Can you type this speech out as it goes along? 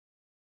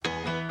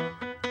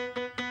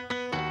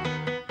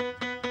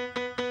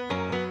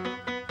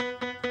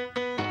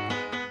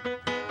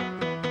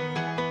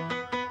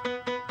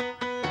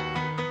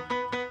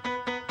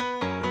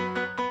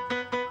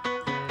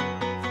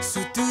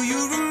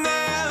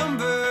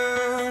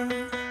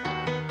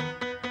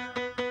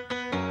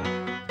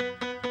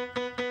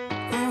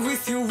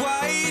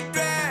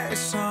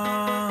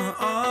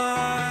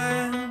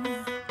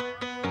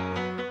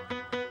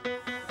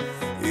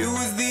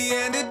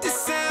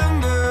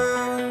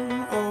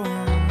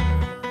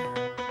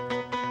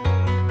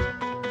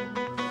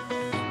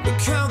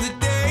count the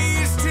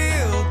days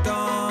till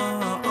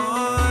dawn.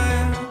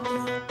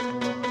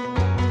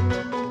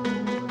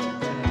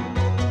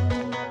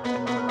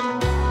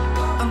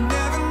 I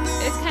never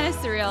knew. It's kind of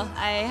surreal.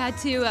 I had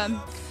to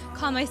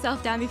calm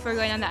myself down before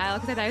going down the aisle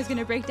because I thought I was going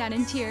to break down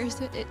in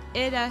tears.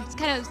 It's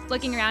kind of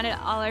looking around at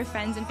all our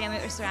friends and family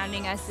that are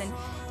surrounding us, and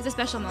it's a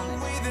special moment.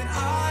 The way that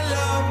I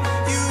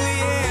love you,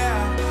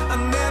 yeah. I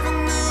never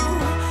knew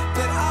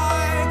that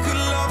I could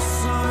love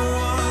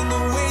someone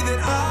the way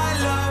that I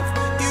love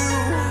you.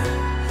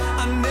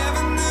 I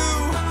never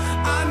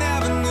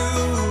knew.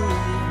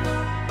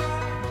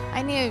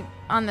 I knew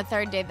on the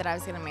third day that I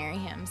was going to marry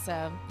him,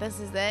 so this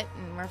is it,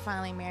 and we're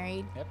finally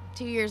married. Yep.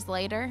 2 years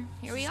later,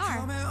 here we are.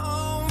 Coming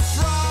on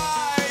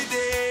Friday,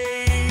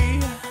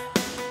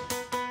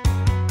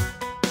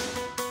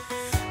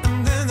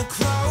 and then the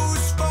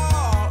clothes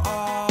fall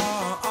off,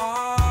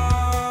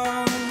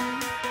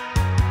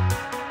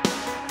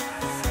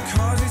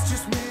 'cause it's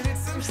just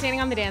minutes We're standing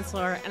on the dance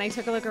floor, and I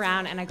took a look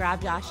around, and I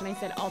grabbed Josh, and I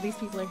said, all these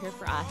people are here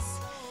for us.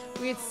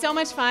 We had so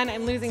much fun.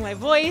 I'm losing my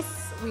voice.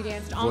 We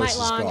danced all Voice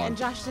night is long, gone. and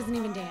Josh doesn't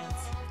even dance.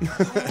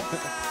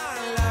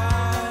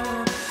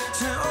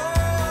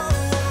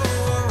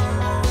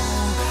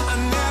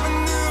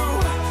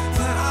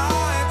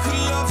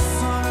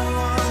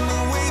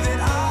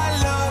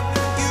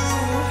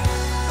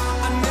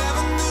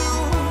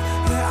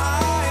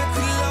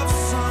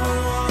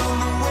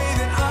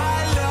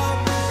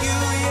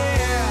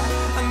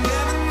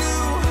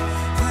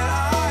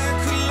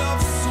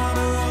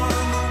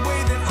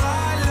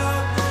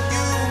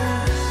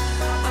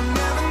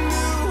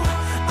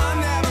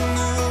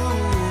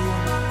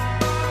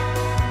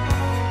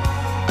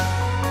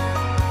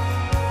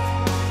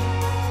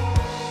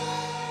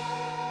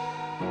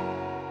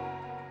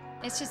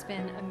 It's just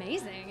been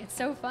amazing. It's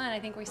so fun. I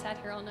think we sat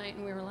here all night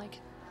and we were like,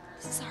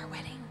 this is our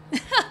wedding.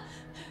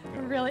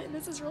 Really,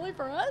 this is really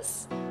for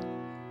us?